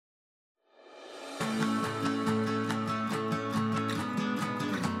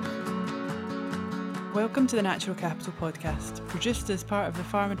Welcome to the Natural Capital podcast, produced as part of the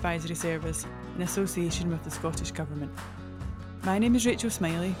Farm Advisory Service in association with the Scottish Government. My name is Rachel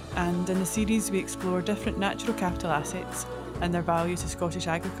Smiley, and in the series we explore different natural capital assets and their value to Scottish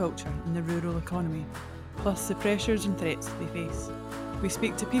agriculture and the rural economy, plus the pressures and threats that they face. We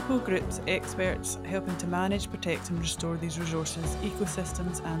speak to people, groups, experts, helping to manage, protect and restore these resources,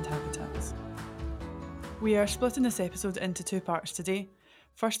 ecosystems and habitats. We are splitting this episode into two parts today.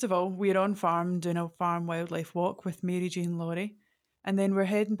 First of all, we're on farm doing a farm wildlife walk with Mary Jane Laurie, and then we're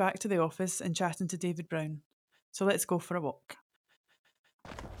heading back to the office and chatting to David Brown. So let's go for a walk.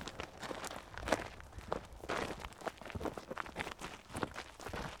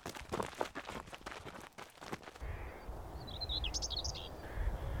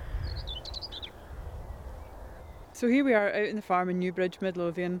 So here we are out in the farm in Newbridge,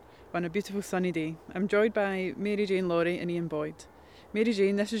 Midlothian, on a beautiful sunny day. I'm joined by Mary Jane Laurie and Ian Boyd. Mary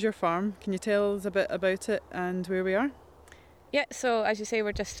Jane, this is your farm. Can you tell us a bit about it and where we are? Yeah, so as you say,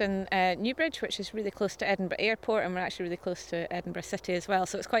 we're just in Newbridge, which is really close to Edinburgh Airport, and we're actually really close to Edinburgh City as well.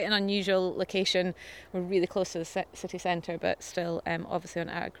 So it's quite an unusual location. We're really close to the city centre, but still obviously on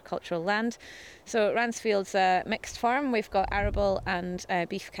agricultural land. So Ransfield's a mixed farm. We've got arable and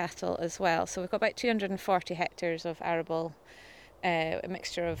beef cattle as well. So we've got about 240 hectares of arable, a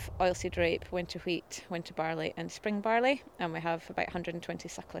mixture of oilseed rape, winter wheat, winter barley and spring barley. And we have about 120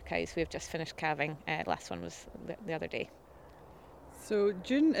 suckler cows. We've just finished calving. Last one was the other day. So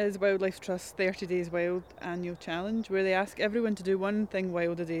June is Wildlife Trust's 30 Days Wild annual challenge, where they ask everyone to do one thing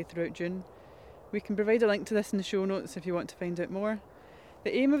wild a day throughout June. We can provide a link to this in the show notes if you want to find out more.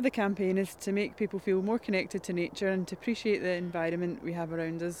 The aim of the campaign is to make people feel more connected to nature and to appreciate the environment we have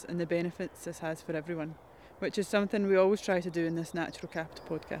around us and the benefits this has for everyone, which is something we always try to do in this Natural Capital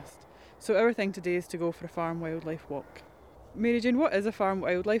podcast. So our thing today is to go for a farm wildlife walk. Mary Jane, what is a farm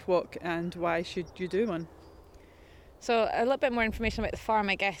wildlife walk and why should you do one? So a little bit more information about the farm,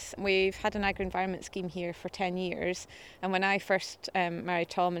 I guess. We've had an agri-environment scheme here for 10 years. And when I first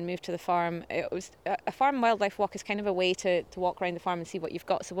married Tom and moved to the farm, it was a farm wildlife walk is kind of a way to walk around the farm and see what you've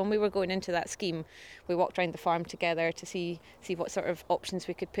got. So when we were going into that scheme, we walked around the farm together to see what sort of options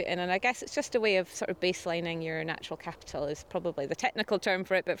we could put in. And I guess it's just a way of sort of baselining your natural capital is probably the technical term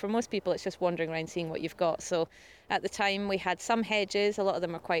for it. But for most people, it's just wandering around seeing what you've got. So at the time, we had some hedges. A lot of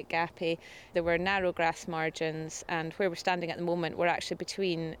them are quite gappy. There were narrow grass margins, and where we're standing at the moment, we're actually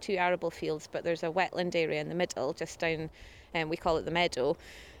between two arable fields, but there's a wetland area in the middle, just down, and we call it the meadow.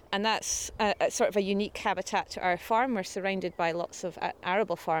 And that's a sort of a unique habitat to our farm. We're surrounded by lots of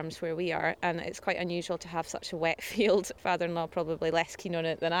arable farms where we are, and it's quite unusual to have such a wet field. Father-in-law probably less keen on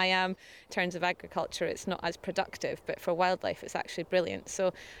it than I am. In terms of agriculture, it's not as productive, but for wildlife, it's actually brilliant.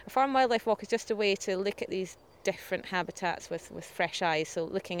 So a farm wildlife walk is just a way to look at these different habitats with fresh eyes, so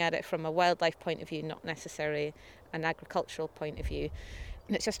looking at it from a wildlife point of view, not necessarily an agricultural point of view.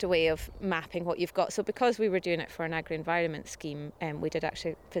 And it's just a way of mapping what you've got. So because we were doing it for an agri-environment scheme, we did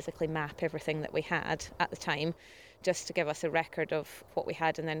actually physically map everything that we had at the time, just to give us a record of what we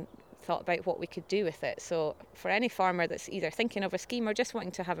had and then thought about what we could do with it. So for any farmer that's either thinking of a scheme or just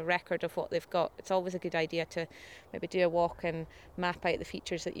wanting to have a record of what they've got, it's always a good idea to maybe do a walk and map out the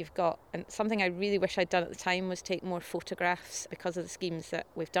features that you've got. And something I really wish I'd done at the time was take more photographs because of the schemes that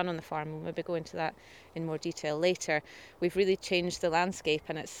we've done on the farm. We'll maybe go into that in more detail later. We've really changed the landscape,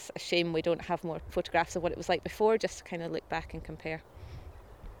 and it's a shame we don't have more photographs of what it was like before, just to kind of look back and compare.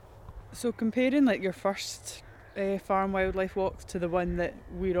 So comparing like your first farm wildlife walks to the one that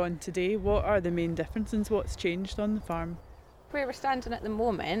we're on today, what are the main differences? What's changed on the farm? Where we're standing at the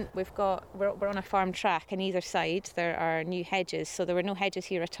moment, we're on a farm track, and either side there are new hedges, so there were no hedges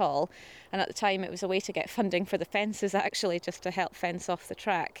here at all. And at the time it was a way to get funding for the fences, actually, just to help fence off the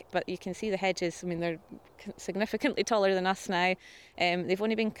track. But you can see the hedges, I mean, they're significantly taller than us now. They've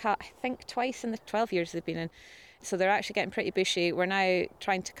only been cut, I think, twice in the 12 years they've been in. So they're actually getting pretty bushy. We're now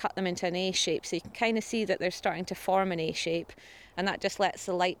trying to cut them into an A shape, so you can kind of see that they're starting to form an A shape, and that just lets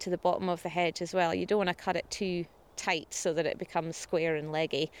the light to the bottom of the hedge as well. You don't want to cut it too tight so that it becomes square and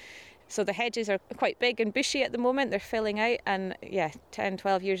leggy. So the hedges are quite big and bushy at the moment. They're filling out, and 10,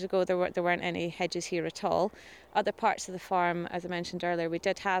 12 years ago there weren't any hedges here at all. Other parts of the farm, as I mentioned earlier, we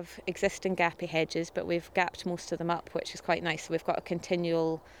did have existing gappy hedges, but we've gapped most of them up, which is quite nice. So we've got a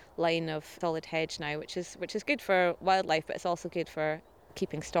continual line of solid hedge now, which is good for wildlife, but it's also good for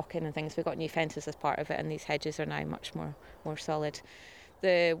keeping stock in and things. We've got new fences as part of it, and these hedges are now much more solid.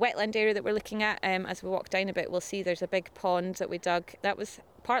 The wetland area that we're looking at, as we walk down a bit, we'll see there's a big pond that we dug. That was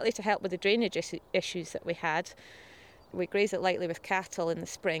partly to help with the drainage issues that we had. We graze it lightly with cattle in the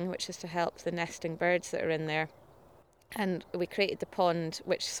spring, which is to help the nesting birds that are in there. And we created the pond,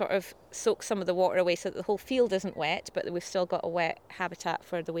 which sort of soaks some of the water away so that the whole field isn't wet, but we've still got a wet habitat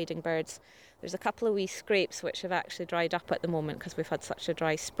for the wading birds. There's a couple of wee scrapes which have actually dried up at the moment because we've had such a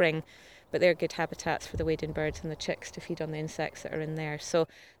dry spring, but they're good habitats for the wading birds and the chicks to feed on the insects that are in there. So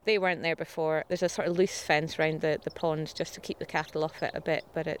they weren't there before. There's a sort of loose fence around the pond just to keep the cattle off it a bit,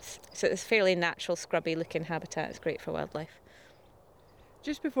 but it's fairly natural, scrubby looking habitat. It's great for wildlife.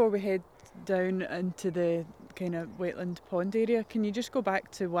 Just before we head down into the kind of wetland pond area, can you just go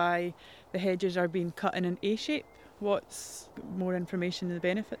back to why the hedges are being cut in an A shape? What's more information on the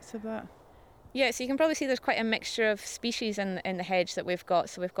benefits of that? Yeah, so you can probably see there's quite a mixture of species in the hedge that we've got.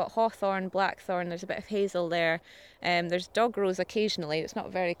 So we've got hawthorn, blackthorn, there's a bit of hazel there. There's dog rose occasionally. It's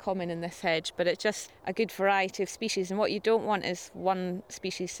not very common in this hedge, but it's just a good variety of species. And what you don't want is one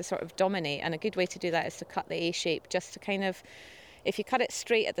species to sort of dominate. And a good way to do that is to cut the A shape, just to kind of, if you cut it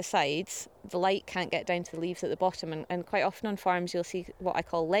straight at the sides, the light can't get down to the leaves at the bottom. And quite often on farms you'll see what I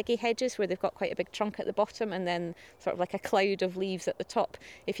call leggy hedges, where they've got quite a big trunk at the bottom and then sort of like a cloud of leaves at the top.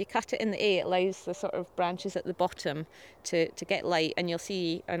 If you cut it in the A, it allows the sort of branches at the bottom to get light. And you'll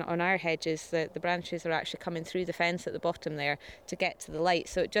see on our hedges that the branches are actually coming through the fence at the bottom there to get to the light.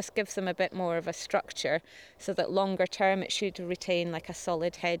 So it just gives them a bit more of a structure, so that longer term it should retain like a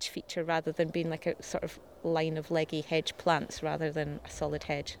solid hedge feature rather than being like a sort of line of leggy hedge plants rather than a solid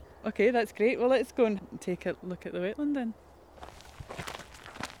hedge. Okay, that's great. Well, let's go and take a look at the wetland then.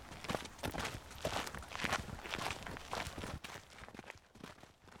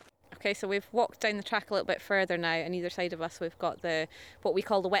 Okay, so we've walked down the track a little bit further now, and either side of us we've got what we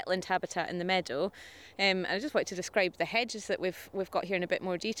call the wetland habitat in the meadow. And I just wanted to describe the hedges that we've got here in a bit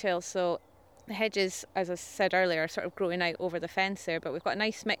more detail. So the hedges, as I said earlier, are sort of growing out over the fence there, but we've got a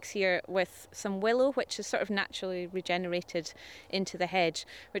nice mix here with some willow, which is sort of naturally regenerated into the hedge,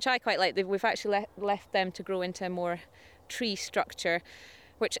 which I quite like. We've actually left them to grow into a more tree structure,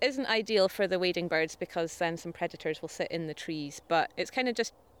 which isn't ideal for the wading birds because then some predators will sit in the trees, but it's kind of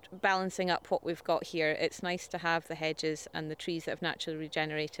just balancing up what we've got here. It's nice to have the hedges and the trees that have naturally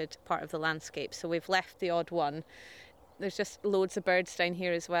regenerated part of the landscape, so we've left the odd one. There's just loads of birds down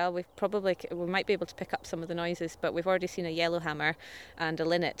here as well. We might be able to pick up some of the noises, but we've already seen a yellowhammer and a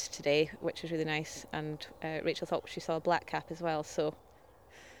linnet today, which is really nice. And Rachel thought she saw a blackcap as well. So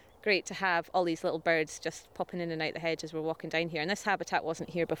great to have all these little birds just popping in and out the hedge as we're walking down here. And this habitat wasn't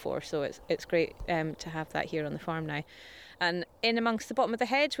here before, so it's great to have that here on the farm now. And in amongst the bottom of the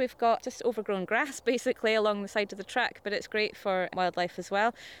hedge, we've got just overgrown grass basically along the side of the track, but it's great for wildlife as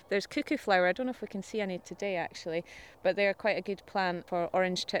well. There's cuckoo flower. I don't know if we can see any today actually, but they're quite a good plant for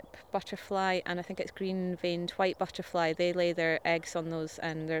orange tip butterfly, and I think it's green veined white butterfly. They lay their eggs on those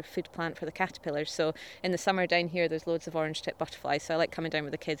and they're a food plant for the caterpillars. So in the summer down here, there's loads of orange tip butterflies. So I like coming down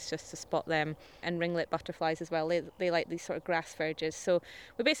with the kids just to spot them, and ringlet butterflies as well. They like these sort of grass verges. So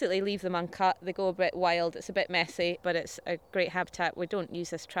we basically leave them uncut. They go a bit wild. It's a bit messy, but it's a great habitat. We don't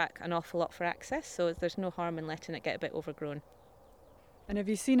use this track an awful lot for access, so there's no harm in letting it get a bit overgrown. And have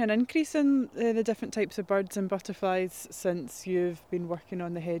you seen an increase in the different types of birds and butterflies since you've been working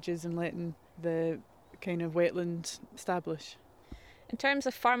on the hedges and letting the kind of wetland establish? In terms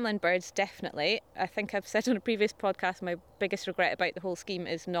of farmland birds, definitely. I think I've said on a previous podcast my biggest regret about the whole scheme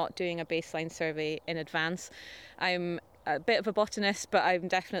is not doing a baseline survey in advance. I'm a bit of a botanist, but I'm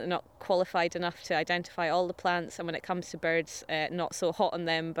definitely not qualified enough to identify all the plants, and when it comes to birds, not so hot on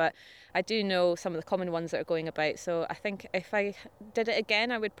them, but I do know some of the common ones that are going about. So I think if I did it again,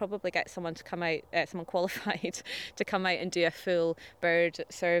 I would probably get someone to come out, someone qualified to come out and do a full bird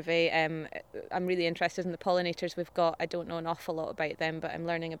survey. I'm really interested in the pollinators we've got. I don't know an awful lot about them, but I'm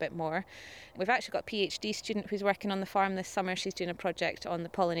learning a bit more. We've actually got a PhD student who's working on the farm this summer. She's doing a project on the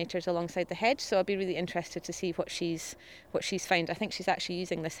pollinators alongside the hedge, so I'll be really interested to see what she's found. I think she's actually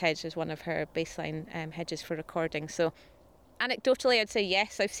using this hedge as one of her baseline hedges for recording. So anecdotally, I'd say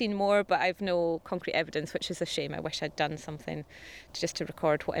yes, I've seen more, but I've no concrete evidence, which is a shame. I wish I'd done something just to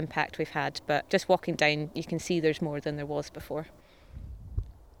record what impact we've had. But just walking down, you can see there's more than there was before.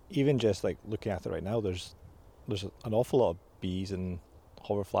 Even just like looking at it right now, there's an awful lot of bees and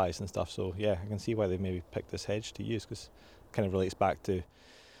hoverflies and stuff. So yeah, I can see why they maybe picked this hedge to use, because it kind of relates back to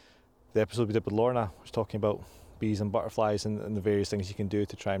the episode we did with Lorna, which was talking about bees and butterflies and the various things you can do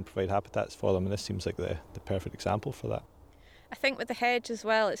to try and provide habitats for them. And this seems like the perfect example for that. I think with the hedge as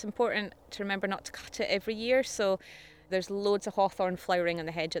well, it's important to remember not to cut it every year. So There's loads of hawthorn flowering on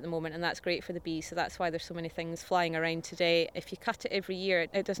the hedge at the moment, and that's great for the bees, so that's why there's so many things flying around today. If you cut it every year,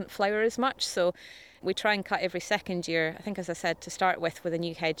 it doesn't flower as much, so we try and cut every second year. I think, as I said, to start with a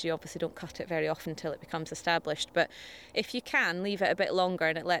new hedge, you obviously don't cut it very often until it becomes established, but if you can, leave it a bit longer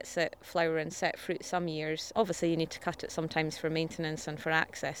and it lets it flower and set fruit some years. Obviously you need to cut it sometimes for maintenance and for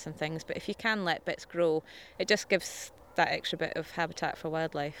access and things, but if you can let bits grow, it just gives that extra bit of habitat for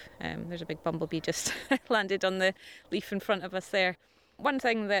wildlife. There's a big bumblebee just landed on the leaf in front of us there. One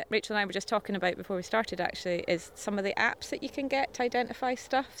thing that Rachel and I were just talking about before we started actually is some of the apps that you can get to identify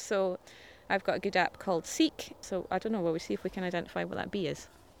stuff. So I've got a good app called Seek, so I don't know, will we see if we can identify what that bee is?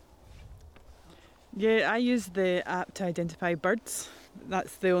 Yeah, I use the app to identify birds.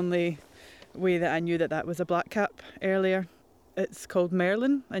 That's the only way that I knew that was a blackcap earlier. It's called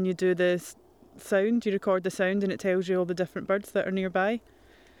Merlin, and you do this sound, you record the sound and it tells you all the different birds that are nearby.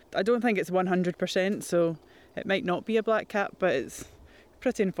 I don't think it's 100%, so it might not be a blackcap, but it's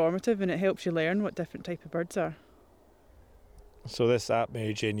pretty informative and it helps you learn what different type of birds are. So this app,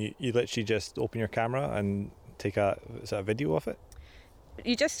 Mary Jane, you literally just open your camera and take a video of it?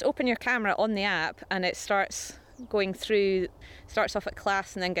 You just open your camera on the app and it starts off at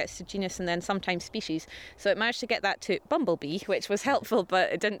class and then gets to genus and then sometimes species. So it managed to get that to bumblebee, which was helpful,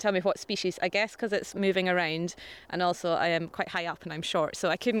 but it didn't tell me what species, I guess because it's moving around, and also I am quite high up and I'm short, so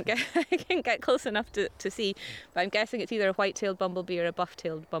I couldn't get close enough to see, but I'm guessing it's either a white-tailed bumblebee or a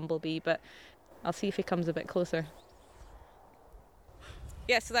buff-tailed bumblebee, but I'll see if he comes a bit closer.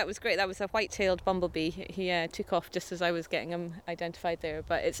 Yeah, so that was great. That was a white-tailed bumblebee. He took off just as I was getting him identified there.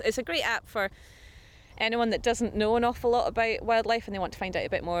 But it's a great app for anyone that doesn't know an awful lot about wildlife and they want to find out a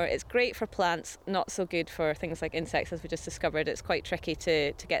bit more. It's great for plants, not so good for things like insects, as we just discovered. It's quite tricky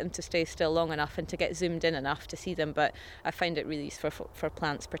to get them to stay still long enough and to get zoomed in enough to see them, but I find it really useful for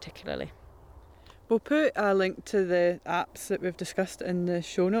plants particularly. We'll put a link to the apps that we've discussed in the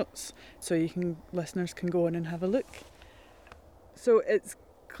show notes so listeners can go on and have a look. So it's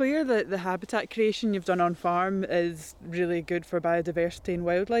clear that the habitat creation you've done on farm is really good for biodiversity and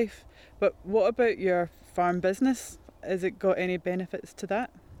wildlife, but what about your farm business? Has it got any benefits to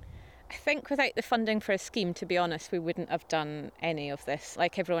that? I think without the funding for a scheme, to be honest, we wouldn't have done any of this.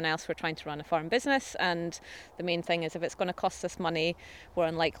 Like everyone else, we're trying to run a farm business, and the main thing is if it's going to cost us money, we're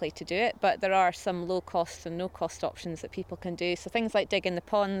unlikely to do it. But there are some low cost and no cost options that people can do. So things like digging the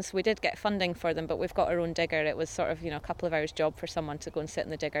ponds, we did get funding for them, but we've got our own digger. It was sort of, a couple of hours job for someone to go and sit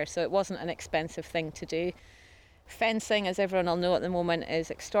in the digger. So it wasn't an expensive thing to do. Fencing, as everyone will know at the moment, is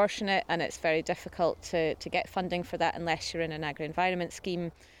extortionate, and it's very difficult to get funding for that unless you're in an agri-environment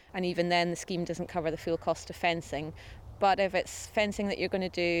scheme. And even then the scheme doesn't cover the full cost of fencing. But if it's fencing that you're going to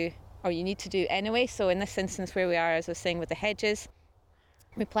do, or you need to do anyway, so in this instance where we are, as I was saying with the hedges,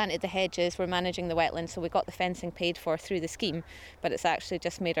 we planted the hedges, we're managing the wetlands, so we got the fencing paid for through the scheme, but it's actually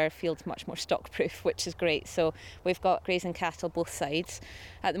just made our fields much more stock proof, which is great. So we've got grazing cattle both sides.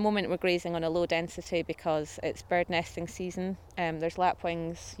 At the moment we're grazing on a low density because it's bird nesting season. There's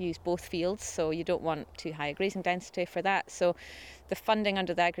lapwings use both fields, so you don't want too high a grazing density for that. So the funding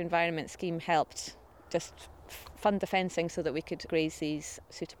under the agri-environment scheme helped just fund the fencing so that we could graze these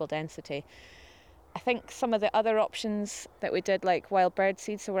suitable density. I think some of the other options that we did, like wild bird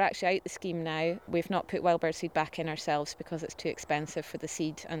seed, so we're actually out the scheme now. We've not put wild bird seed back in ourselves because it's too expensive for the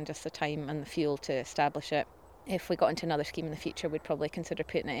seed and just the time and the fuel to establish it. If we got into another scheme in the future, we'd probably consider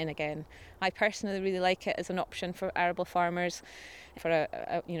putting it in again. I personally really like it as an option for arable farmers, for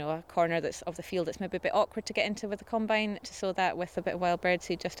a corner that's of the field that's maybe a bit awkward to get into with a combine. To sow that with a bit of wild bird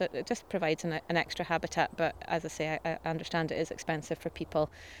seed, it just provides an extra habitat. But as I say, I understand it is expensive for people,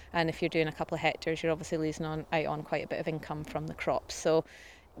 and if you're doing a couple of hectares, you're obviously losing out on quite a bit of income from the crops. So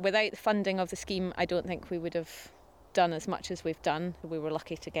without the funding of the scheme, I don't think we would have done as much as we've done. We were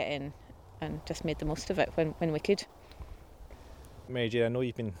lucky to get in and just made the most of it when we could. Mary Jane, I know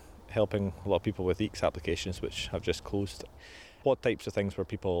you've been helping a lot of people with EECS applications which have just closed. What types of things were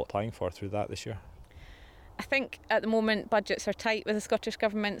people applying for through that this year? I think at the moment budgets are tight with the Scottish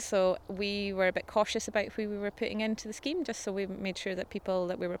Government, so we were a bit cautious about who we were putting into the scheme, just so we made sure that people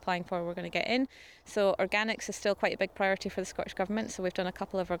that we were applying for were going to get in. So organics is still quite a big priority for the Scottish Government, so we've done a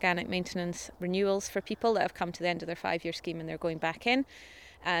couple of organic maintenance renewals for people that have come to the end of their 5-year scheme and they're going back in.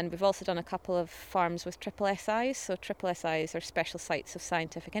 And we've also done a couple of farms with triple SIs. So triple SIs are special sites of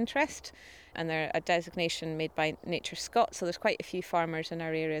scientific interest, and they're a designation made by Nature Scot. So there's quite a few farmers in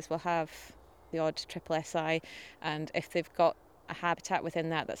our areas will have the odd triple SI, and if they've got a habitat within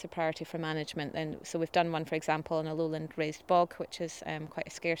that's a priority for management. Then, so we've done one, for example, on a lowland raised bog, which is quite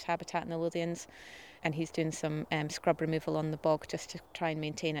a scarce habitat in the Lothians. and he's doing some scrub removal on the bog just to try and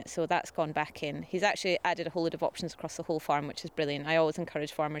maintain it. So that's gone back in. He's actually added a whole load of options across the whole farm, which is brilliant. I always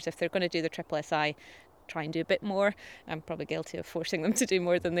encourage farmers, if they're going to do the triple SI, try and do a bit more. I'm probably guilty of forcing them to do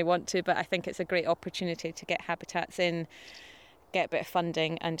more than they want to, but I think it's a great opportunity to get habitats in, get a bit of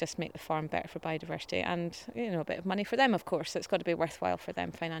funding and just make the farm better for biodiversity, and a bit of money for them, of course. It's got to be worthwhile for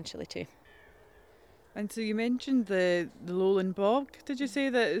them financially too. And so you mentioned the lowland bog. Did you say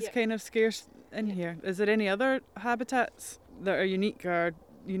that it's kind of scarce in here? Is there any other habitats that are unique or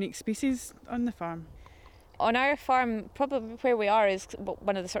unique species on the farm? On our farm, probably where we are is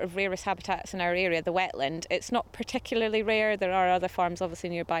one of the sort of rarest habitats in our area, the wetland. It's not particularly rare. There are other farms obviously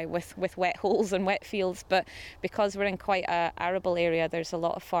nearby with wet holes and wet fields, but because we're in quite an arable area, there's a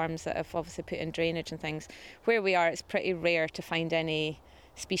lot of farms that have obviously put in drainage and things. Where we are, it's pretty rare to find any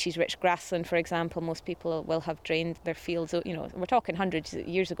species-rich grassland, for example. Most people will have drained their fields. We're talking hundreds of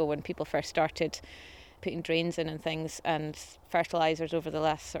years ago when people first started putting drains in and things, and fertilisers over the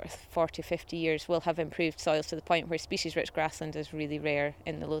last sort of 40, 50 years will have improved soils to the point where species-rich grassland is really rare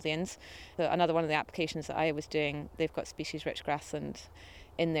in the Lothians. So another one of the applications that I was doing, they've got species-rich grassland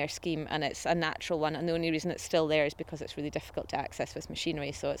in their scheme, and it's a natural one, and the only reason it's still there is because it's really difficult to access with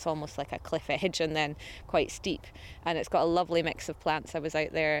machinery, so it's almost like a cliff edge and then quite steep, and it's got a lovely mix of plants. I was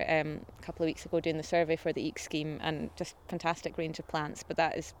out there a couple of weeks ago doing the survey for the EEC scheme, and just fantastic range of plants, but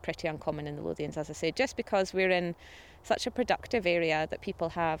that is pretty uncommon in the Lothians, as I say, just because we're in such a productive area that people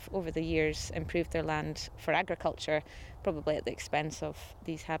have over the years improved their land for agriculture, probably at the expense of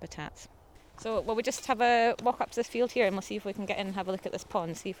these habitats. So will we just have a walk up to this field here and we'll see if we can get in and have a look at this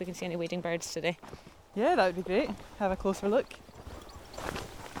pond, see if we can see any wading birds today. Yeah, that would be great. Have a closer look.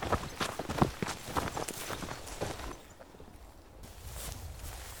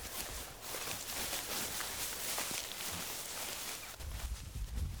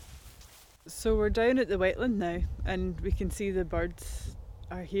 So we're down at the wetland now and we can see the birds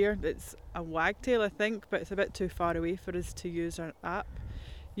are here. It's a wagtail, I think, but it's a bit too far away for us to use our app.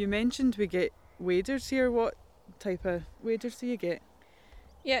 You mentioned we get waders here. What type of waders do you get?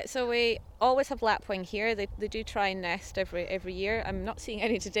 Yeah, so we always have lapwing here. They do try and nest every year. I'm not seeing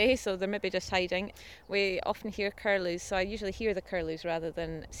any today, so they're maybe just hiding. We often hear curlews, so I usually hear the curlews rather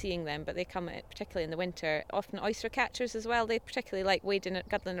than seeing them, but they come particularly in the winter. Often oyster catchers as well. They particularly like wading,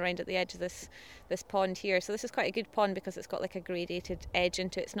 guddling around at the edge of this pond here. So this is quite a good pond because it's got like a gradated edge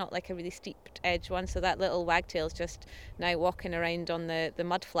into it. It's not like a really steep edge one, so that little wagtail's just now walking around on the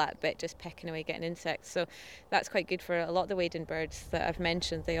mud flat bit, just pecking away, getting insects. So that's quite good for a lot of the wading birds that I've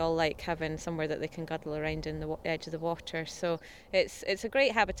mentioned. They all like having somewhere that they can guddle around in the edge of the water. So it's a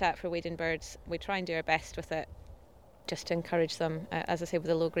great habitat for wading birds. We try and do our best with it, just to encourage them, as I say, with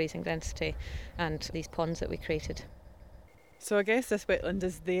the low grazing density and these ponds that we created. So I guess this wetland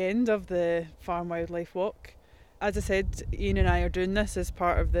is the end of the Farm Wildlife Walk. As I said, Ian and I are doing this as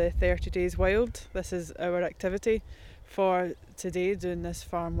part of the 30 Days Wild. This is our activity for today, doing this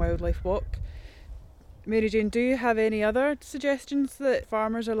Farm Wildlife Walk. Mary Jane, do you have any other suggestions that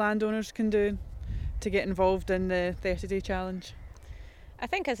farmers or landowners can do to get involved in the 30-day challenge? I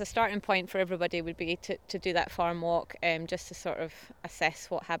think as a starting point for everybody would be to do that farm walk, just to sort of assess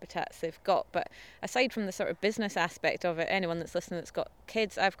what habitats they've got. But aside from the sort of business aspect of it, anyone that's listening that's got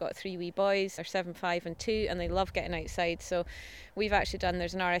kids, I've got 3 wee boys, they're 7, 5 and 2, and they love getting outside. So we've actually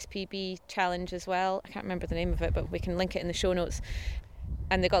there's an RSPB challenge as well. I can't remember the name of it, but we can link it in the show notes.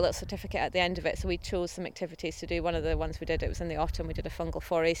 And they got a little certificate at the end of it, so we chose some activities to do. One of the ones we did, it was in the autumn, we did a fungal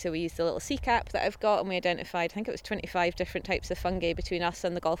foray, so we used the little seek app that I've got, and we identified, I think it was 25 different types of fungi between us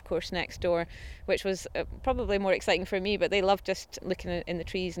and the golf course next door, which was probably more exciting for me, but they loved just looking in the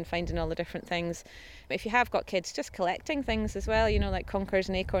trees and finding all the different things. But if you have got kids, just collecting things as well, like conkers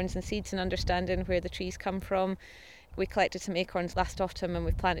and acorns and seeds, and understanding where the trees come from. We collected some acorns last autumn and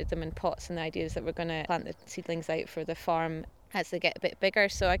we've planted them in pots, and the idea is that we're going to plant the seedlings out for the farm as they get a bit bigger.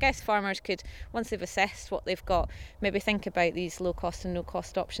 So I guess farmers could, once they've assessed what they've got, maybe think about these low cost and no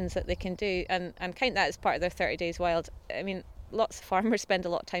cost options that they can do and count that as part of their 30 Days Wild. I mean, lots of farmers spend a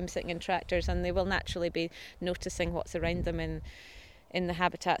lot of time sitting in tractors and they will naturally be noticing what's around them in the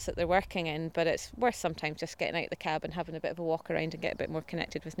habitats that they're working in, but it's worth sometimes just getting out of the cab and having a bit of a walk around and get a bit more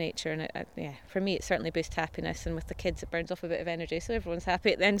connected with nature. And for me it certainly boosts happiness, and with the kids it burns off a bit of energy, so everyone's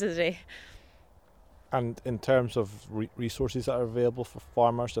happy at the end of the day. And in terms of resources that are available for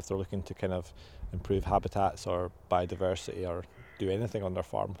farmers, if they're looking to kind of improve habitats or biodiversity or do anything on their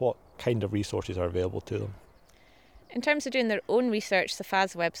farm, what kind of resources are available to them? In terms of doing their own research, the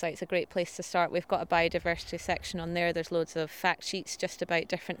FAS website is a great place to start. We've got a biodiversity section on there. There's loads of fact sheets just about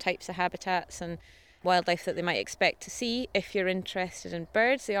different types of habitats and wildlife that they might expect to see. If you're interested in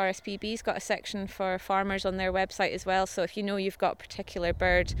birds, the RSPB's got a section for farmers on their website as well. So if you know you've got a particular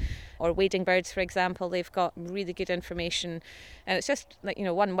bird, or wading birds, for example, they've got really good information. And it's just like,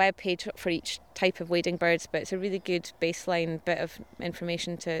 one web page for each type of wading birds, but it's a really good baseline bit of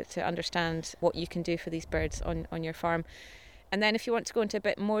information to understand what you can do for these birds on your farm. And then if you want to go into a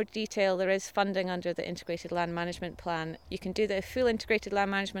bit more detail, there is funding under the Integrated Land Management Plan. You can do the full Integrated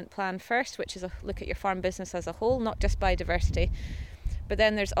Land Management Plan first, which is a look at your farm business as a whole, not just biodiversity. But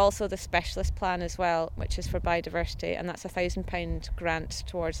then there's also the Specialist Plan as well, which is for biodiversity, and that's a £1,000 grant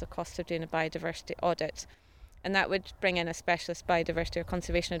towards the cost of doing a biodiversity audit. And that would bring in a specialist biodiversity or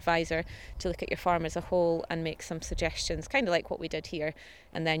conservation advisor to look at your farm as a whole and make some suggestions, kind of like what we did here.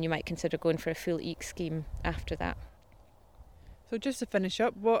 And then you might consider going for a full EEC scheme after that. So just to finish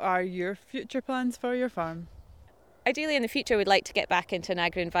up, what are your future plans for your farm? Ideally in the future we'd like to get back into an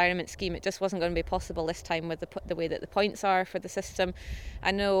agri-environment scheme. It just wasn't going to be possible this time with the way that the points are for the system.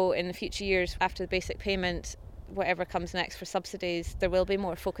 I know in the future years after the basic payment, whatever comes next for subsidies, there will be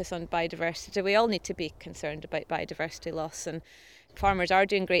more focus on biodiversity. We all need to be concerned about biodiversity loss, and farmers are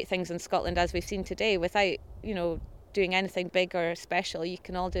doing great things in Scotland, as we've seen today, without doing anything big or special. You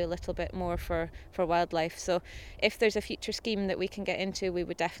can all do a little bit more for wildlife. So if there's a future scheme that we can get into, we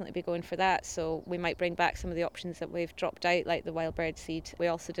would definitely be going for that. So we might bring back some of the options that we've dropped out, like the wild bird seed. We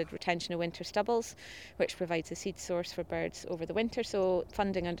also did retention of winter stubbles, which provides a seed source for birds over the winter. So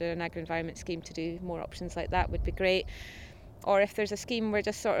funding under an agri-environment scheme to do more options like that would be great. Or if there's a scheme where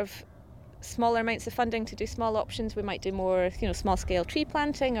just sort of smaller amounts of funding to do small options, we might do more small scale tree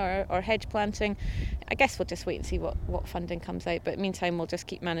planting or hedge planting. I guess we'll just wait and see what funding comes out, but meantime we'll just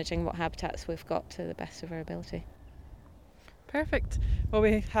keep managing what habitats we've got to the best of our ability. Perfect. Well,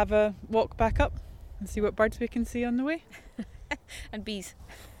 we have a walk back up and see what birds we can see on the way. And bees.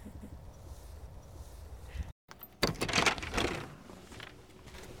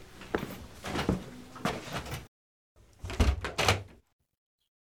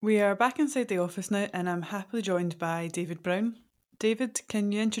 We are back inside the office now, and I'm happily joined by David Brown. David,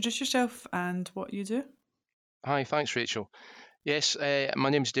 can you introduce yourself and what you do? Hi, thanks Rachel. Yes, my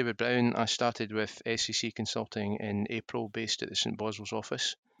name is David Brown. I started with SCC Consulting in April, based at the St Boswell's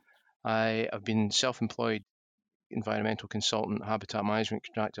office. I have been self-employed environmental consultant, habitat management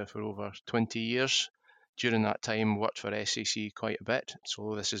contractor for over 20 years. During that time, worked for SCC quite a bit,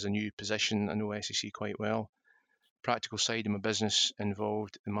 so this is a new position. I know SCC quite well. Practical side of my business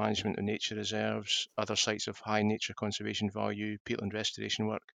involved the management of nature reserves, other sites of high nature conservation value, peatland restoration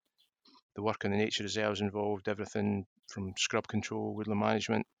work. The work on the nature reserves involved everything from scrub control, woodland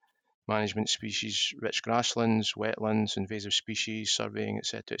management species, rich grasslands, wetlands, invasive species, surveying,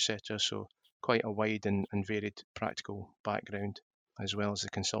 etc. So quite a wide and varied practical background, as well as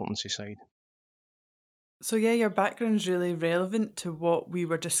the consultancy side. So yeah, your background's really relevant to what we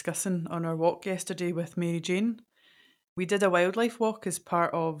were discussing on our walk yesterday with Mary Jane. We did a wildlife walk as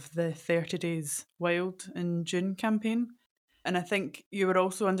part of the 30 Days Wild in June campaign, and I think you were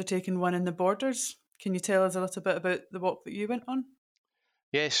also undertaking one in the Borders. Can you tell us a little bit about the walk that you went on?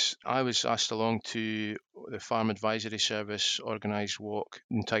 Yes, I was asked along to the Farm Advisory Service organised walk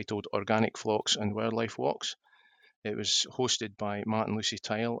entitled Organic Flocks and Wildlife Walks. It was hosted by Matt and Lucy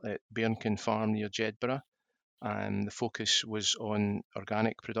Tile at Bairnkin Farm near Jedburgh, and the focus was on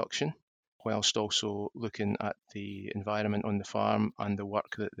organic production, whilst also looking at the environment on the farm and the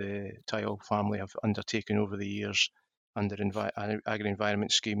work that the Tile family have undertaken over the years under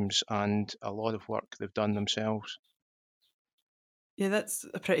agri-environment schemes, and a lot of work they've done themselves. Yeah, that's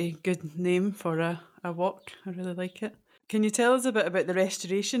a pretty good name for a walk. I really like it. Can you tell us a bit about the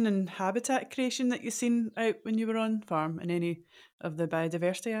restoration and habitat creation that you've seen out when you were on farm and any of the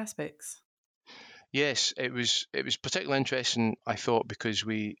biodiversity aspects? Yes, it was particularly interesting, I thought, because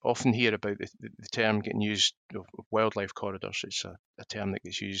we often hear about the term getting used of wildlife corridors. It's a term that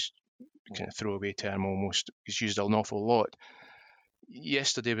gets used, kind of throwaway term almost. It's used an awful lot.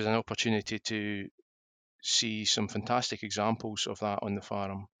 Yesterday was an opportunity to see some fantastic examples of that on the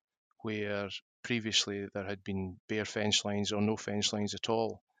farm, where previously there had been bare fence lines or no fence lines at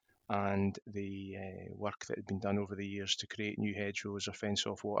all, and the work that had been done over the years to create new hedgerows or fence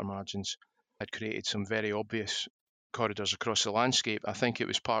off water margins had created some very obvious corridors across the landscape. I think it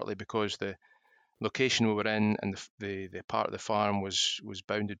was partly because the location we were in and the part of the farm was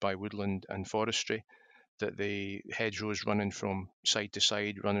bounded by woodland and forestry, that the hedgerows running from side to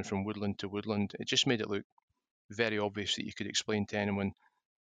side, running from woodland to woodland, it just made it look very obvious that you could explain to anyone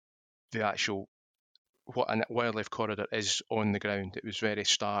the actual what a wildlife corridor is on the ground. It was very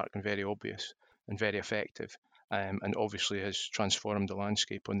stark and very obvious and very effective. and obviously has transformed the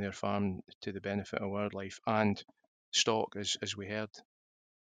landscape on their farm to the benefit of wildlife and stock, as we heard.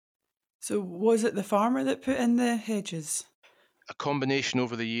 So was it the farmer that put in the hedges? A combination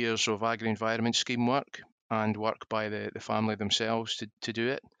over the years of agri-environment scheme work and work by the family themselves to do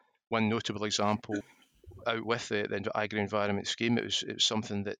it. One notable example, out with the agri-environment scheme, it was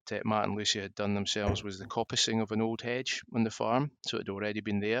something that Matt and Lucy had done themselves, was the coppicing of an old hedge on the farm. So it had already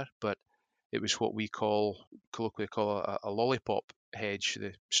been there, but it was what we colloquially call a lollipop hedge.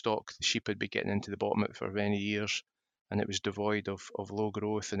 The sheep had been getting into the bottom of it for many years, and it was devoid of low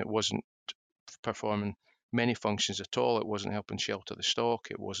growth, and it wasn't performing many functions at all. It wasn't helping shelter the stock.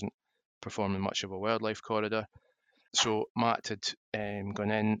 It wasn't performing much of a wildlife corridor. So Matt had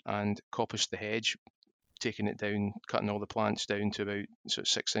gone in and coppiced the hedge, taking it down, cutting all the plants down to about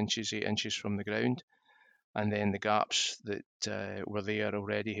 6 inches, 8 inches from the ground. And then the gaps that were there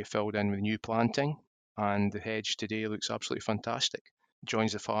already, he filled in with new planting. And the hedge today looks absolutely fantastic. It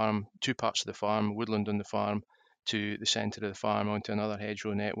joins the farm, two parts of the farm, woodland on the farm, to the centre of the farm, onto another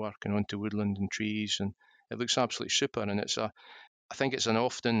hedgerow network, and onto woodland and trees. And it looks absolutely super. And I think it's an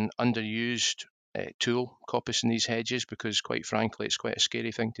often underused tool, coppicing these hedges, because quite frankly, it's quite a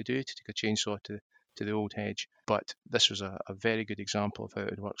scary thing to do, to take a chainsaw to the old hedge. But this was a very good example of how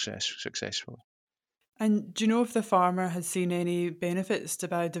it would work successfully. And do you know if the farmer has seen any benefits to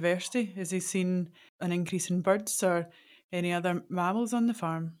biodiversity? Has he seen an increase in birds or any other mammals on the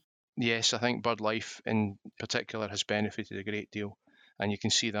farm? Yes, I think bird life in particular has benefited a great deal. And you can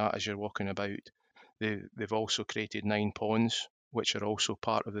see that as you're walking about. They've also created 9 ponds, which are also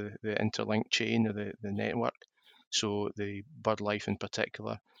part of the interlinked chain of the network. So the bird life in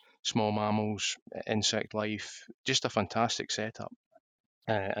particular, small mammals, insect life, just a fantastic setup.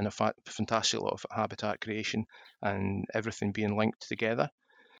 And a fantastic lot of habitat creation and everything being linked together.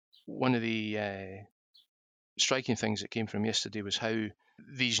 One of the striking things that came from yesterday was how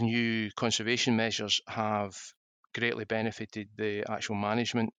these new conservation measures have greatly benefited the actual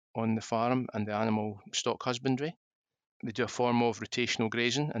management on the farm and the animal stock husbandry. They do a form of rotational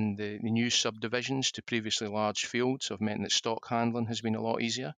grazing, and the new subdivisions to previously large fields have meant that stock handling has been a lot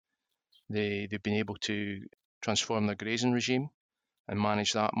easier. They've been able to transform their grazing regime and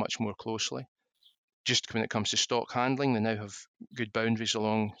manage that much more closely. Just when it comes to stock handling, they now have good boundaries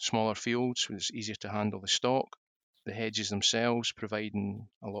along smaller fields, so it's easier to handle the stock. The hedges themselves providing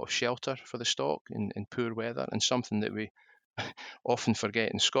a lot of shelter for the stock in poor weather, and something that we often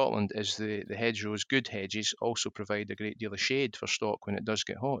forget in Scotland is the hedgerows, good hedges, also provide a great deal of shade for stock when it does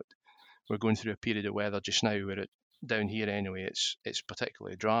get hot. We're going through a period of weather just now where down here anyway, it's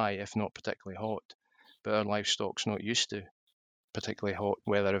particularly dry, if not particularly hot. But our livestock's not used to particularly hot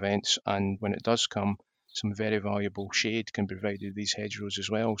weather events, and when it does come, some very valuable shade can be provided with these hedgerows as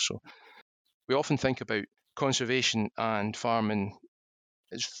well. So we often think about conservation and farming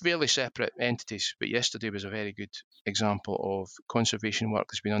as fairly separate entities, but yesterday was a very good example of conservation work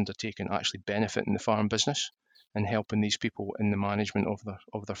that's been undertaken actually benefiting the farm business and helping these people in the management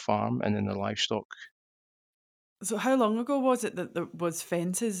of their farm and in their livestock. So how long ago was it that there was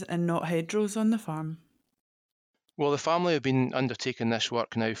fences and not hedgerows on the farm? Well, the family have been undertaking this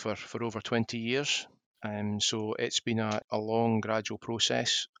work now for over 20 years. So it's been a long, gradual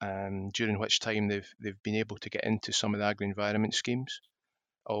process, during which time they've been able to get into some of the agri-environment schemes.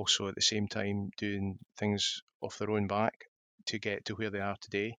 Also, at the same time, doing things off their own back to get to where they are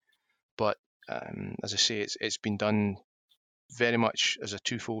today. But as I say, it's been done very much as a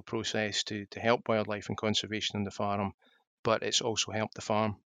twofold process to help wildlife and conservation on the farm, but it's also helped the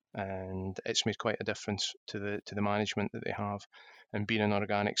farm, and it's made quite a difference to the management that they have. And being an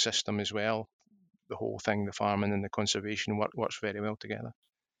organic system as well, the whole thing, the farming and the conservation works very well together.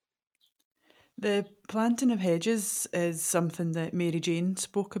 The planting of hedges is something that Mary Jane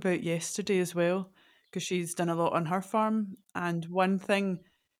spoke about yesterday as well, because she's done a lot on her farm. And one thing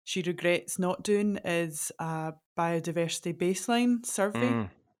she regrets not doing is a biodiversity baseline survey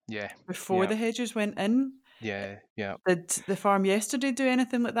Yeah. before the hedges went in. Yeah. Did the farm yesterday do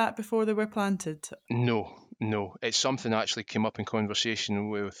anything like that before they were planted? No. It's something that actually came up in conversation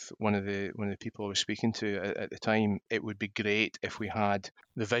with one of the people I was speaking to at the time. It would be great if we had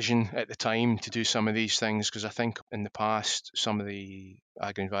the vision at the time to do some of these things, because I think in the past, some of the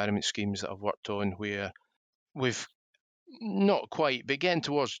agri-environment schemes that I've worked on, where we've not quite, but getting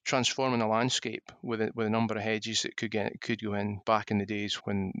towards transforming a landscape with a number of hedges that could go in back in the days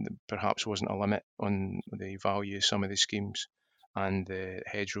when perhaps wasn't a limit on the value of some of the schemes, and the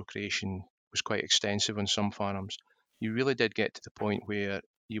hedgerow creation was quite extensive on some farms. You really did get to the point where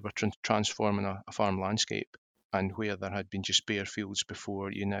you were transforming a farm landscape, and where there had been just bare fields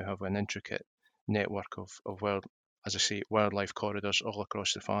before, you now have an intricate network of as I say, wildlife corridors all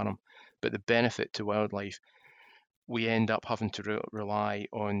across the farm. But the benefit to wildlife, we end up having to rely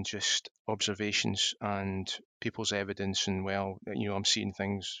on just observations and people's evidence, and I'm seeing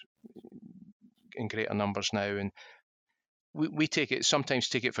things in greater numbers now, and we sometimes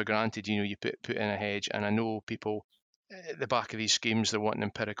take it for granted. You put in a hedge, and I know people at the back of these schemes, they're wanting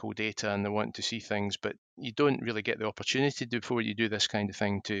empirical data and they want to see things, but you don't really get the opportunity before you do this kind of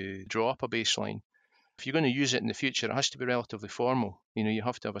thing to draw up a baseline. If you're going to use it in the future, it has to be relatively formal. You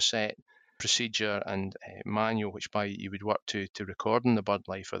have to have a set procedure and manual which you would work to recording the bird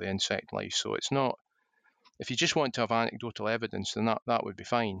life or the insect life. So it's not, if you just want to have anecdotal evidence, then that would be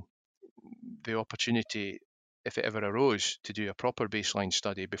fine. The opportunity, if it ever arose, to do a proper baseline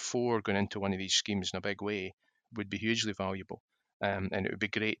study before going into one of these schemes in a big way would be hugely valuable. And it would be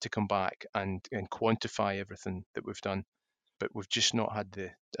great to come back and quantify everything that we've done. But we've just not had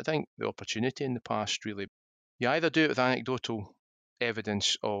the opportunity in the past, really. You either do it with anecdotal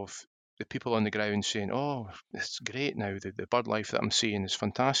evidence of the people on the ground saying, oh, it's great now, the bird life that I'm seeing is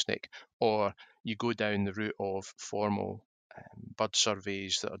fantastic, or you go down the route of formal bird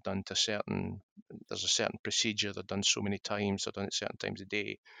surveys that are done there's a certain procedure, they're done so many times, they're done at certain times a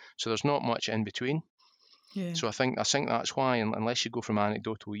day. So there's not much in between. Yeah. So I think that's why, unless you go from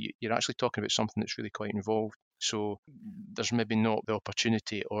anecdotal, you're actually talking about something that's really quite involved. So there's maybe not the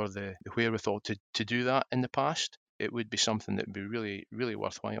opportunity or the wherewithal to do that in the past. It would be something that would be really, really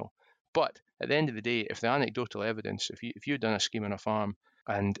worthwhile. But at the end of the day, if the anecdotal evidence, if you've done a scheme on a farm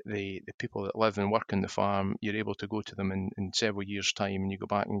and the people that live and work on the farm, you're able to go to them in several years' time and you go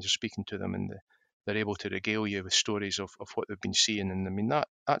back and you're speaking to them and they're able to regale you with stories of what they've been seeing. And I mean,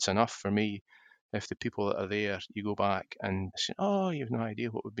 that's enough for me. If the people that are there, you go back and say, oh, you've no idea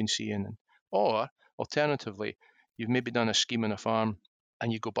what we've been seeing. Or alternatively, you've maybe done a scheme on a farm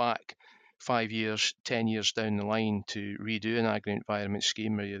and you go back 5 years, 10 years down the line to redo an agri-environment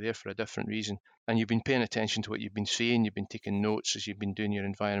scheme, or you're there for a different reason, and you've been paying attention to what you've been seeing, you've been taking notes as you've been doing your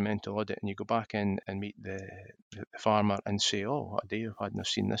environmental audit, and you go back in and meet the farmer and say, oh, what a day I've had, and I've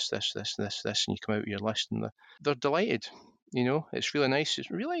seen this, and you come out with your list, and they're delighted. It's really nice.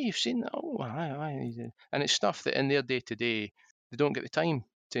 It's really, you've seen that. Oh, aye. And it's stuff that in their day-to-day, they don't get the time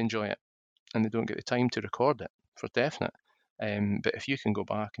to enjoy it, and they don't get the time to record it, for definite. But if you can go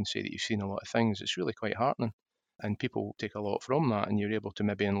back and say that you've seen a lot of things, it's really quite heartening. And people take a lot from that, and you're able to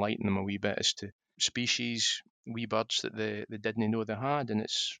maybe enlighten them a wee bit as to species, wee birds that they didn't know they had. And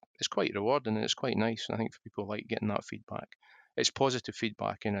it's quite rewarding, and it's quite nice. And I think for people like getting that feedback. It's positive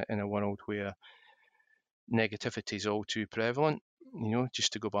feedback in a world where negativity is all too prevalent.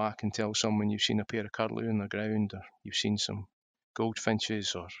 Just to go back and tell someone you've seen a pair of curlew on the ground, or you've seen some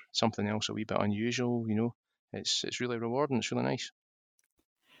goldfinches or something else a wee bit unusual, it's really rewarding. It's really nice.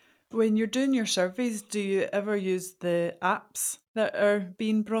 When you're doing your surveys, do you ever use the apps that are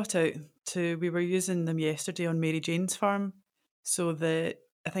being brought out? We were using them yesterday on Mary Jane's farm. So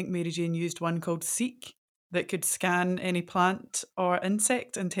I think Mary Jane used one called Seek that could scan any plant or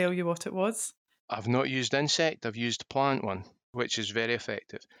insect and tell you what it was. I've not used insect, I've used plant one, which is very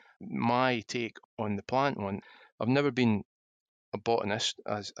effective. My take on the plant one, I've never been a botanist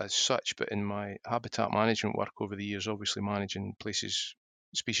as such, but in my habitat management work over the years, obviously managing places,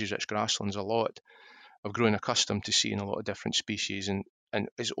 species-rich grasslands a lot, I've grown accustomed to seeing a lot of different species, and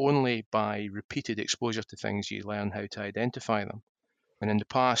it's only by repeated exposure to things you learn how to identify them. And in the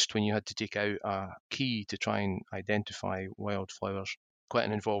past, when you had to take out a key to try and identify wildflowers, quite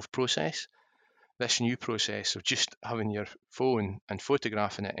an involved process. This new process of just having your phone and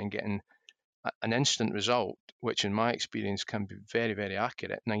photographing it and getting an instant result, which in my experience can be very, very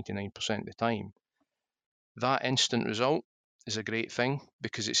accurate 99% of the time, that instant result is a great thing,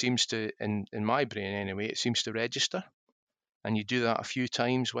 because it seems to, in my brain anyway, it seems to register. And you do that a few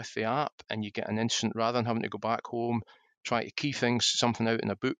times with the app and you get an instant, rather than having to go back home, try to key something out in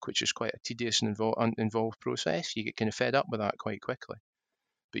a book, which is quite a tedious and involved process. You get kind of fed up with that quite quickly.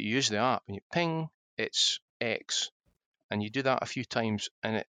 But you use the app and you ping, it's X. And you do that a few times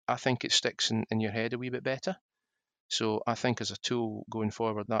and I think it sticks in your head a wee bit better. So I think as a tool going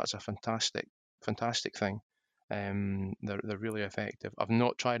forward, that's a fantastic thing. They're really effective. I've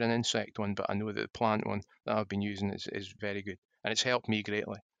not tried an insect one, but I know that the plant one that I've been using is very good, and it's helped me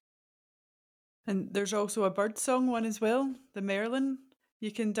greatly. And there's also a birdsong one as well, the Merlin.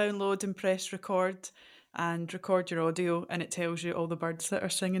 You can download and press record and record your audio, and it tells you all the birds that are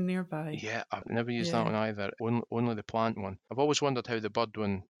singing nearby. Yeah, I've never used that one either, only the plant one. I've always wondered how the bird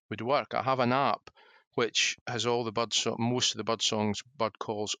one would work. I have an app which has all the most of the bird songs, bird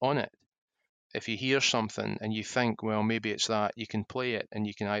calls on it. If you hear something and you think, well, maybe it's that, you can play it and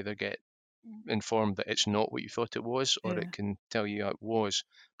you can either get informed that it's not what you thought it was, or it can tell you it was.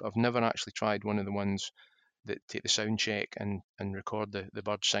 But I've never actually tried one of the ones that take the sound check and record the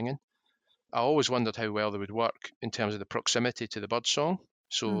bird singing. I always wondered how well they would work in terms of the proximity to the bird song.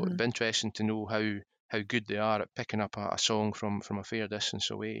 So it'd be interesting to know how good they are at picking up a song from a fair distance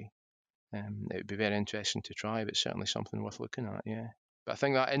away. It would be very interesting to try, but certainly something worth looking at, yeah. But I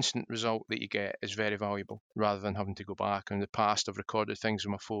think that instant result that you get is very valuable, rather than having to go back. In the past, I've recorded things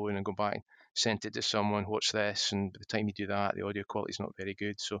on my phone and go back and sent it to someone, watch this, and by the time you do that, the audio quality is not very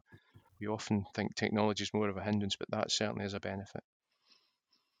good. So we often think technology is more of a hindrance, but that certainly is a benefit.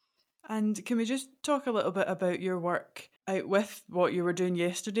 And can we just talk a little bit about your work out with what you were doing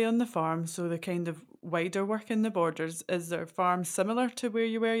yesterday on the farm, so the kind of wider work in the borders? Is their farm similar to where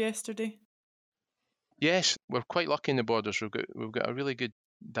you were yesterday? Yes, we're quite lucky in the borders. We've got a really good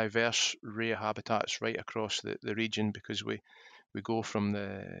diverse array of habitats right across the region, because we go from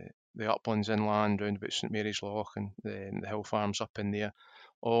the uplands inland round about St Mary's Loch and the hill farms up in there,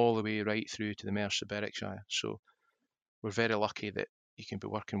 all the way right through to the Mercia Berwickshire. So we're very lucky that you can be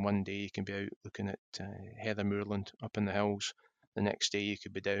working one day, you can be out looking at heather moorland up in the hills. The next day you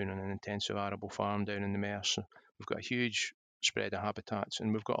could be down on an intensive arable farm down in the Mercia. We've got a huge spread of habitats,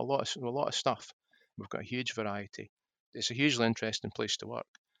 and we've got a lot of stuff. We've got a huge variety. It's a hugely interesting place to work,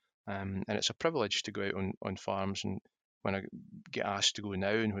 and it's a privilege to go out on farms. And when I get asked to go now,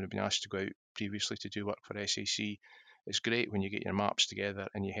 and when I've been asked to go out previously to do work for SAC, it's great when you get your maps together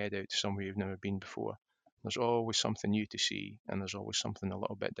and you head out to somewhere you've never been before. There's always something new to see, and there's always something a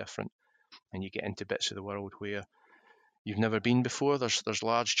little bit different. And you get into bits of the world where you've never been before. There's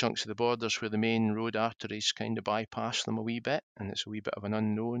large chunks of the borders where the main road arteries kind of bypass them a wee bit, and it's a wee bit of an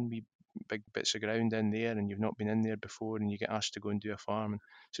unknown, big bits of ground in there, and you've not been in there before, and you get asked to go and do a farm. And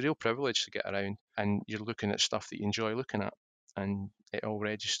it's a real privilege to get around, and you're looking at stuff that you enjoy looking at, and it all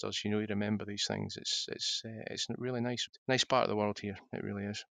registers. You remember these things. It's really nice part of the world here. It really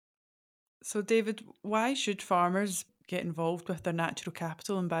is. So David, why should farmers get involved with their natural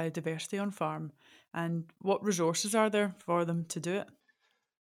capital and biodiversity on farm, and what resources are there for them to do it?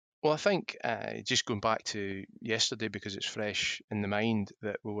 Well, I think just going back to yesterday, because it's fresh in the mind,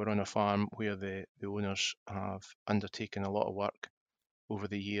 that we were on a farm where the owners have undertaken a lot of work over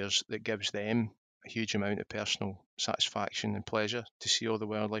the years that gives them a huge amount of personal satisfaction and pleasure to see all the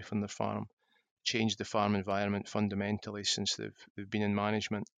wildlife on their farm, change the farm environment fundamentally since they've been in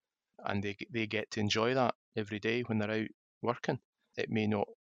management, and they get to enjoy that every day when they're out working. It may not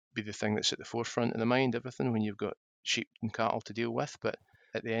be the thing that's at the forefront of the mind, everything, when you've got sheep and cattle to deal with, but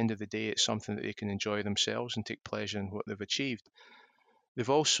at the end of the day, it's something that they can enjoy themselves and take pleasure in what they've achieved. They've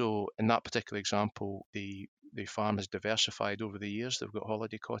also, in that particular example, the farm has diversified over the years. They've got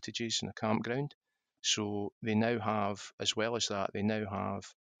holiday cottages and a campground. So they now have, as well as that, they now have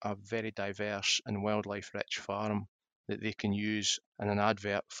a very diverse and wildlife-rich farm that they can use in an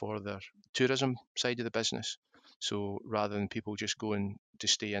advert for their tourism side of the business. So rather than people just going to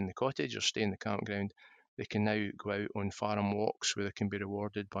stay in the cottage or stay in the campground, they can now go out on farm walks where they can be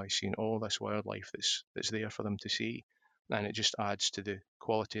rewarded by seeing all this wildlife that's there for them to see. And it just adds to the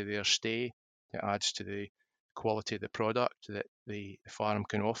quality of their stay. It adds to the quality of the product that the farm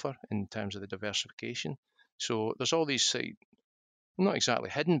can offer in terms of the diversification. So there's all these, not exactly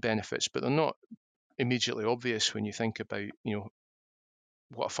hidden benefits, but they're not immediately obvious when you think about,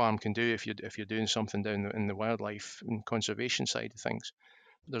 what a farm can do if you're doing something down in the wildlife and conservation side of things.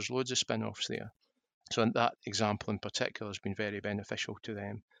 There's loads of spin-offs there. So that example in particular has been very beneficial to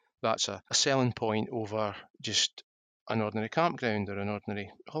them. That's a selling point over just an ordinary campground or an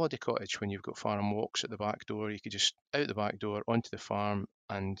ordinary holiday cottage. When you've got farm walks at the back door, you could just out the back door onto the farm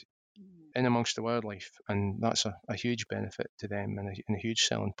and in amongst the wildlife, and that's a huge benefit to them and a huge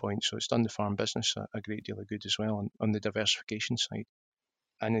selling point. So it's done the farm business a great deal of good as well on the diversification side.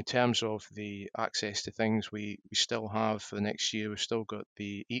 And in terms of the access to things, we still have for the next year, we've still got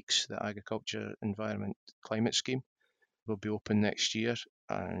the EECS, the Agriculture Environment Climate Scheme, will be open next year,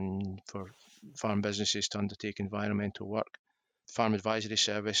 and for farm businesses to undertake environmental work. Farm Advisory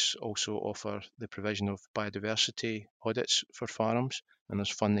Service also offer the provision of biodiversity audits for farms, and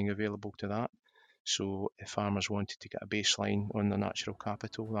there's funding available to that. So if farmers wanted to get a baseline on their natural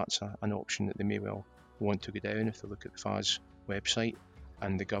capital, that's an option that they may well want to go down if they look at the FAS website.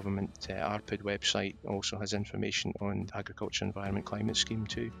 And the government ARPID website also has information on the Agriculture Environment Climate Scheme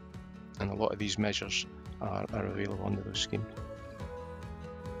too. And a lot of these measures are available under those schemes.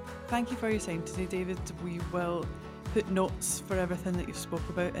 Thank you for your time today, David. We will put notes for everything that you spoke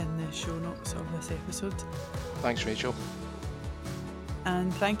about in the show notes of this episode. Thanks, Rachel.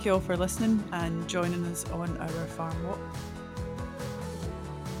 And thank you all for listening and joining us on our farm walk.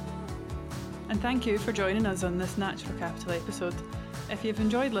 And thank you for joining us on this Natural Capital episode. If you've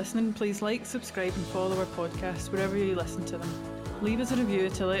enjoyed listening, please like, subscribe and follow our podcasts wherever you listen to them. Leave us a review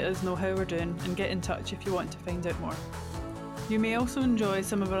to let us know how we're doing and get in touch if you want to find out more. You may also enjoy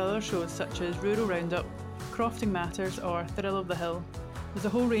some of our other shows such as Rural Roundup, Crofting Matters or Thrill of the Hill. There's a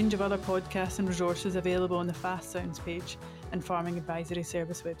whole range of other podcasts and resources available on the Fast Sounds page and Farming Advisory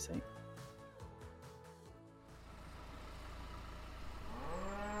Service website.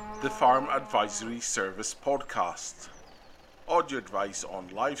 The Farm Advisory Service podcast. Audio advice on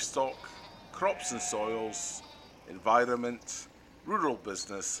livestock, crops and soils, environment, rural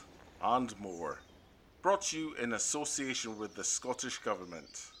business and more. Brought to you in association with the Scottish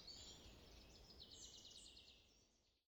Government.